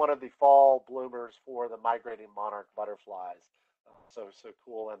 And it's one of the fall bloomers for the migrating monarch butterflies. So, so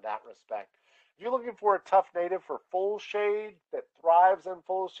cool in that respect. If you're looking for a tough native for full shade that thrives in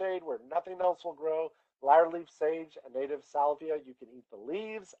full shade where nothing else will grow, lyre-leaf sage, a native salvia, you can eat the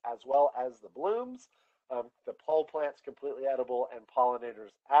leaves as well as the blooms. The pole plant's completely edible, and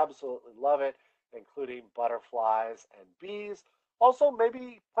pollinators absolutely love it, including butterflies and bees. Also,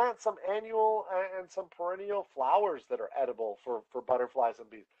 maybe plant some annual and some perennial flowers that are edible for butterflies and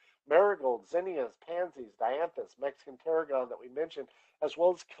bees. Marigold, zinnias, pansies, dianthus, Mexican tarragon that we mentioned, as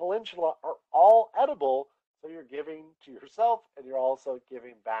well as calendula are all edible. So you're giving to yourself and you're also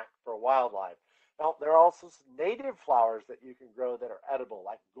giving back for wildlife. Now, there are also some native flowers that you can grow that are edible,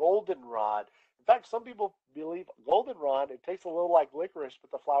 like goldenrod. In fact, some people believe goldenrod, it tastes a little like licorice,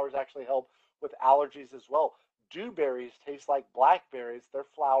 but the flowers actually help with allergies as well. Dewberries taste like blackberries. Their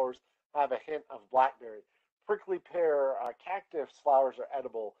flowers have a hint of blackberry. Prickly pear, cactus flowers are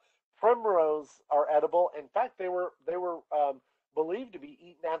edible. Primrose are edible. In fact, they were believed to be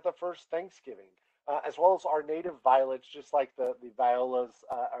eaten at the first Thanksgiving, as well as our native violets, just like the violas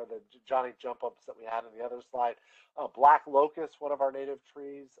or the Johnny jump ups that we had in the other slide. Black locust, one of our native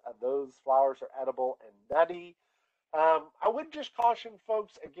trees, those flowers are edible and nutty. I would just caution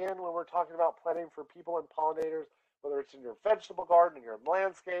folks again when we're talking about planting for people and pollinators, whether it's in your vegetable garden, in your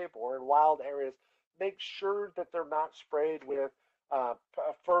landscape, or in wild areas, make sure that they're not sprayed with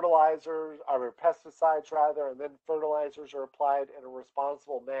fertilizers or pesticides rather, and then fertilizers are applied in a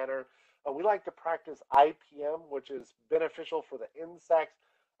responsible manner. We like to practice IPM, which is beneficial for the insects.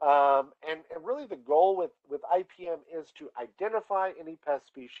 And really the goal with IPM is to identify any pest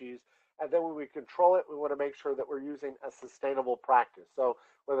species, and then when we control it, we want to make sure that we're using a sustainable practice. So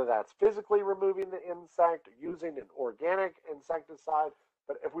whether that's physically removing the insect, using an organic insecticide,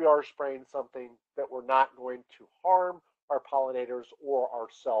 but if we are spraying something that we're not going to harm our pollinators or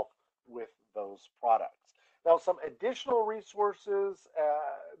ourselves with those products. Now, some additional resources,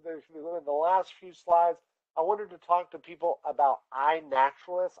 in the last few slides, I wanted to talk to people about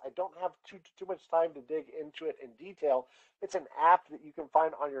iNaturalist. I don't have too much time to dig into it in detail. It's an app that you can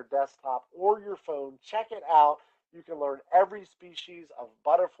find on your desktop or your phone. Check it out. You can learn every species of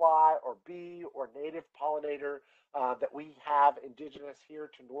butterfly or bee or native pollinator that we have indigenous here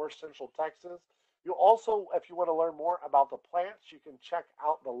to North Central Texas. You also, if you want to learn more about the plants, you can check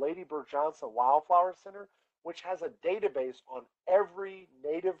out the Lady Bird Johnson Wildflower Center, which has a database on every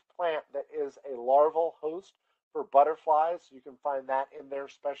native plant that is a larval host for butterflies. You can find that in their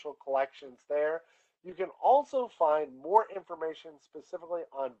special collections there. You can also find more information specifically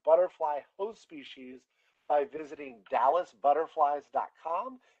on butterfly host species by visiting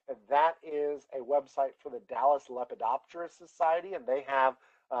dallasbutterflies.com, and that is a website for the Dallas Lepidopterist Society, and they have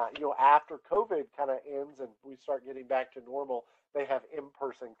after COVID kind of ends and we start getting back to normal, they have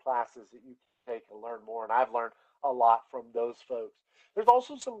in-person classes that you can take and learn more. And I've learned a lot from those folks. There's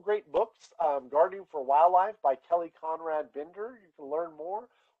also some great books, Gardening for Wildlife by Kelly Conrad Bender. You can learn more,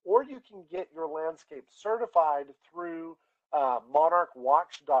 or you can get your landscape certified through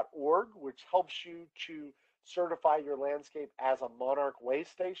monarchwatch.org, which helps you to certify your landscape as a monarch way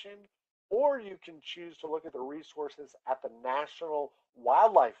station. Or you can choose to look at the resources at the National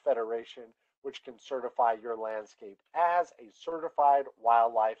Wildlife Federation, which can certify your landscape as a certified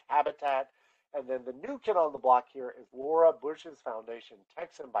wildlife habitat. And then the new kid on the block here is Laura Bush's foundation,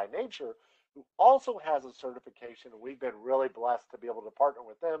 Texan by Nature, who also has a certification. We've been really blessed to be able to partner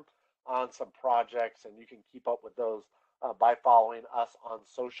with them on some projects, and you can keep up with those by following us on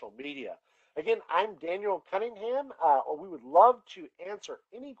social media. Again, I'm Daniel Cunningham. We would love to answer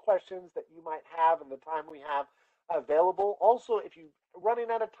any questions that you might have in the time we have available. Also, if you're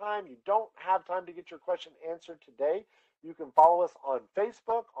running out of time, you don't have time to get your question answered today, you can follow us on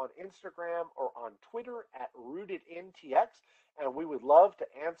Facebook, on Instagram, or on Twitter at RootedInTX, and we would love to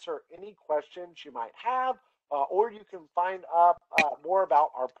answer any questions you might have, or you can find out more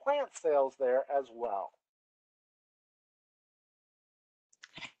about our plant sales there as well.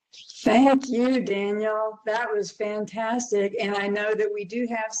 Thank you, Daniel. That was fantastic. And I know that we do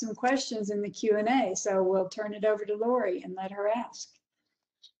have some questions in the Q&A, so we'll turn it over to Lori and let her ask.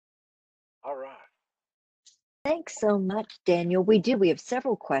 All right. Thanks so much, Daniel. We do. We have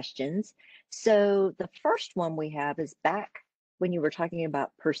several questions. So the first one we have is back when you were talking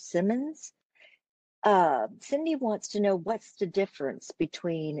about persimmons. Cindy wants to know what's the difference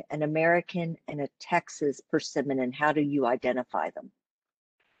between an American and a Texas persimmon and how do you identify them?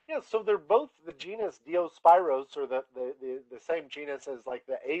 Yeah, so they're both the genus Diospyros, or the same genus as like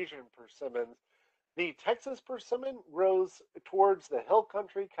the Asian persimmons. The Texas persimmon grows towards the hill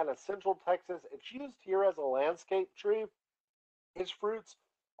country, kind of central Texas. It's used here as a landscape tree. Its fruits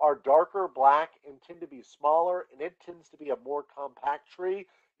are darker black and tend to be smaller, and it tends to be a more compact tree,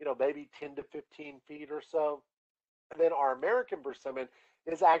 maybe 10 to 15 feet or so. And then our American persimmon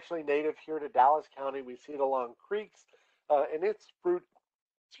is actually native here to Dallas County. We see it along creeks, and its fruit,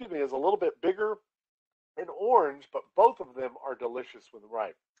 excuse me, is a little bit bigger and orange, but both of them are delicious when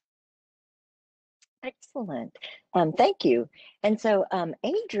ripe. Excellent. Thank you. And so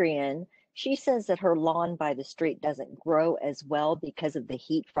Adrian, she says that her lawn by the street doesn't grow as well because of the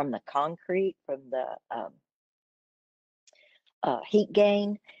heat from the concrete, from the heat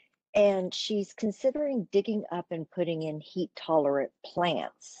gain. And she's considering digging up and putting in heat tolerant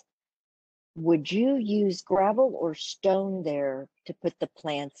plants. Would you use gravel or stone there to put the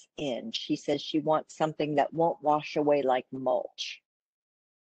plants in? She says she wants something that won't wash away like mulch.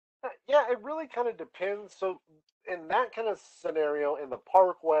 Yeah, it really kind of depends. So, in that kind of scenario, in the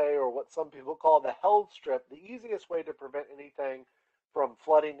parkway or what some people call the health strip, the easiest way to prevent anything from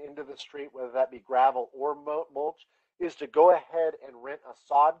flooding into the street, whether that be gravel or mulch, is to go ahead and rent a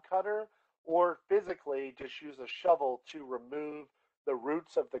sod cutter or physically just use a shovel to remove the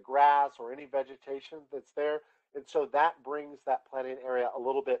roots of the grass or any vegetation that's there. And so that brings that planting area a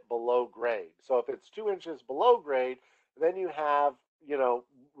little bit below grade. So if it's 2 inches below grade, then you have,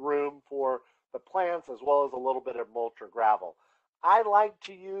 room for the plants as well as a little bit of mulch or gravel. I like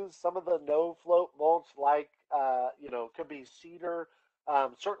to use some of the no float mulch, like, could be cedar.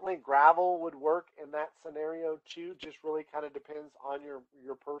 Certainly gravel would work in that scenario too. Just really kind of depends on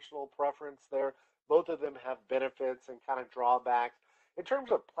your personal preference there. Both of them have benefits and kind of drawbacks. In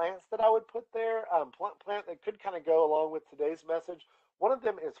terms of plants that I would put there, plant that could kind of go along with today's message. One of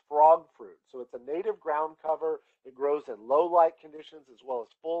them is frog fruit. So it's a native ground cover. It grows in low light conditions as well as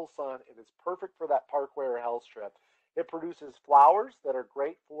full sun, and it's perfect for that parkway or hill strip. It produces flowers that are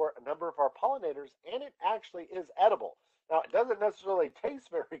great for a number of our pollinators, and it actually is edible. Now, it doesn't necessarily taste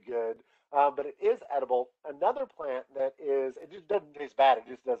very good, but it is edible. Another plant that is, it just doesn't taste bad. It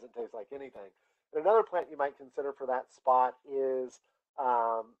just doesn't taste like anything. And another plant you might consider for that spot is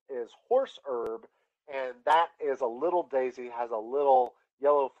horse herb, and that is a little daisy, has a little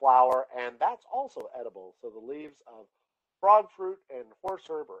yellow flower, and that's also edible. So the leaves of frog fruit and horse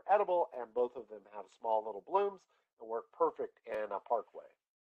herb are edible, and both of them have small little blooms and work perfect in a parkway.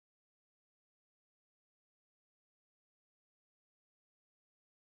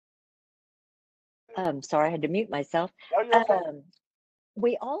 Sorry, I had to mute myself. Oh, you're okay.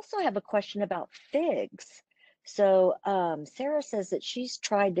 We also have a question about figs. So Sarah says that she's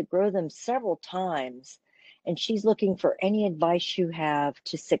tried to grow them several times and she's looking for any advice you have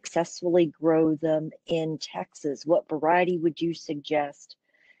to successfully grow them in Texas. What variety would you suggest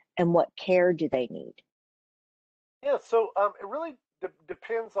and what care do they need? Yeah, so it really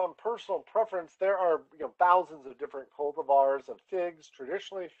depends on personal preference. There are thousands of different cultivars of figs.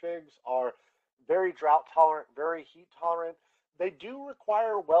 Traditionally, figs are very drought tolerant, very heat tolerant. They do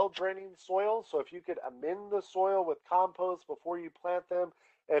require well draining soil. So if you could amend the soil with compost before you plant them,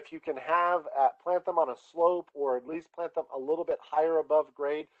 if you can have plant them on a slope or at least plant them a little bit higher above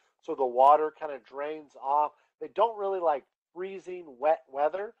grade, so the water kind of drains off. They don't really like freezing wet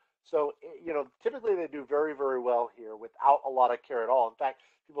weather. So, typically they do very, very well here without a lot of care at all. In fact,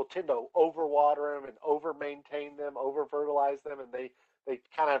 people tend to overwater them and over maintain them, over fertilize them, and they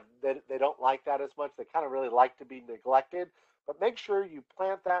kind of they don't like that as much. They kind of really like to be neglected. But make sure you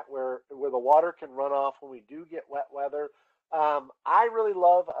plant that where the water can run off when we do get wet weather. I really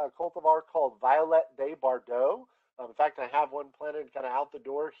love a cultivar called Violet de Bardot. In fact, I have one planted kind of out the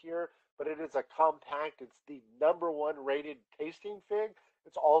door here, but it is a compact. It's the #1 rated tasting fig.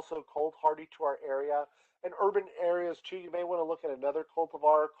 It's also cold hardy to our area. In urban areas too, you may want to look at another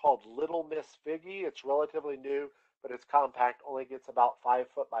cultivar called Little Miss Figgy. It's relatively new, but it's compact, only gets about 5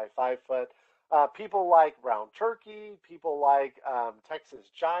 foot by 5 foot. People like brown turkey, people like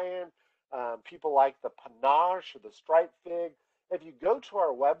Texas giant, people like the panache or the striped fig. If you go to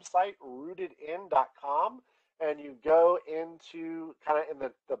our website, rootedin.com, and you go into kind of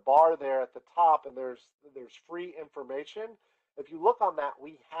in the bar there at the top, and there's free information. If you look on that,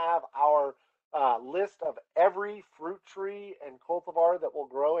 we have our list of every fruit tree and cultivar that will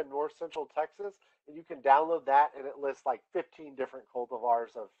grow in north central Texas, and you can download that, and it lists like 15 different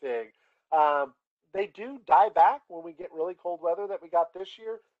cultivars of fig. Um, they do die back when we get really cold weather that we got this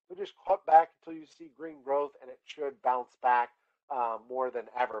year. We just cut back until you see green growth, and it should bounce back more than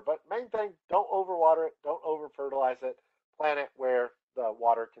ever. But main thing, don't overwater it, don't over fertilize it. Plant it where the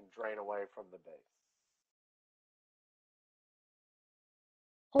water can drain away from the base.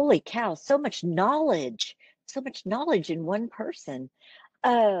 Holy cow, so much knowledge in one person.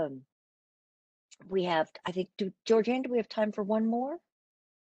 Um, we have, I think, Georgianne, do we have time for one more?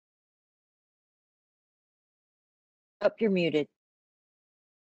 Oh, you're muted.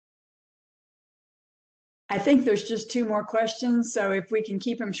 I think there's just two more questions. So if we can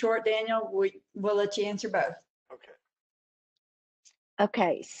keep them short, Daniel, we'll let you answer both. Okay.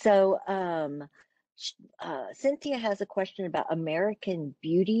 Okay, so Cynthia has a question about American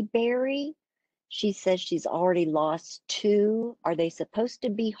Beauty Berry. She says she's already lost two. Are they supposed to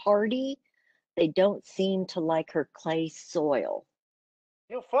be hardy? They don't seem to like her clay soil.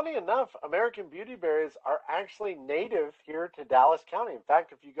 You know, funny enough, American beauty berries are actually native here to Dallas County. In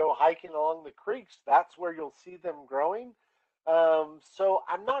fact, if you go hiking along the creeks, that's where you'll see them growing. So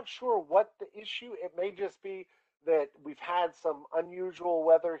I'm not sure what the issue. It may just be that we've had some unusual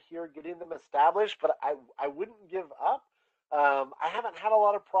weather here getting them established, but I wouldn't give up. I haven't had a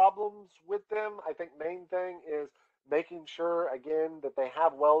lot of problems with them. I think main thing is making sure again that they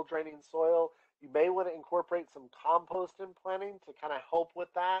have well draining soil. You may want to incorporate some compost in planting to kind of help with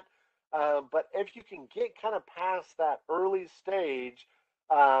that. But if you can get kind of past that early stage,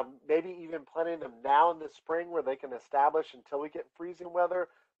 maybe even planting them now in the spring where they can establish until we get freezing weather,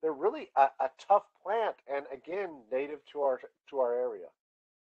 they're really a tough plant and again native to our area.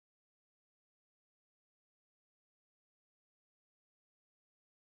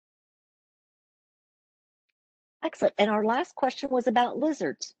 Excellent. And our last question was about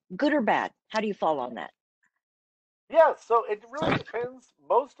lizards. Good or bad? How do you fall on that? Yeah, so it really depends.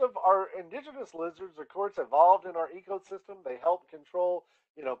 Most of our indigenous lizards, of course, evolved in our ecosystem. They help control,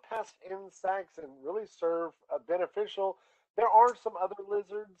 pest insects and really serve beneficial. There are some other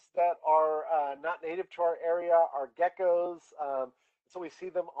lizards that are not native to our area, our geckos. So we see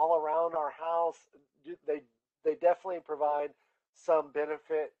them all around our house. They they definitely provide some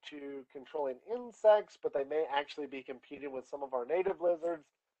benefit to controlling insects, but they may actually be competing with some of our native lizards.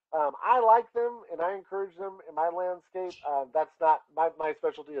 I like them and I encourage them in my landscape. That's not my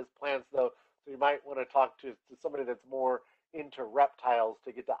specialty is plants though, so you might want to talk to somebody that's more into reptiles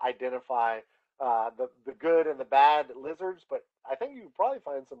to get to identify the good and the bad lizards. But I think you can probably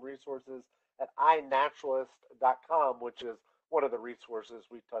find some resources at inaturalist.com, which is one of the resources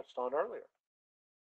we touched on earlier.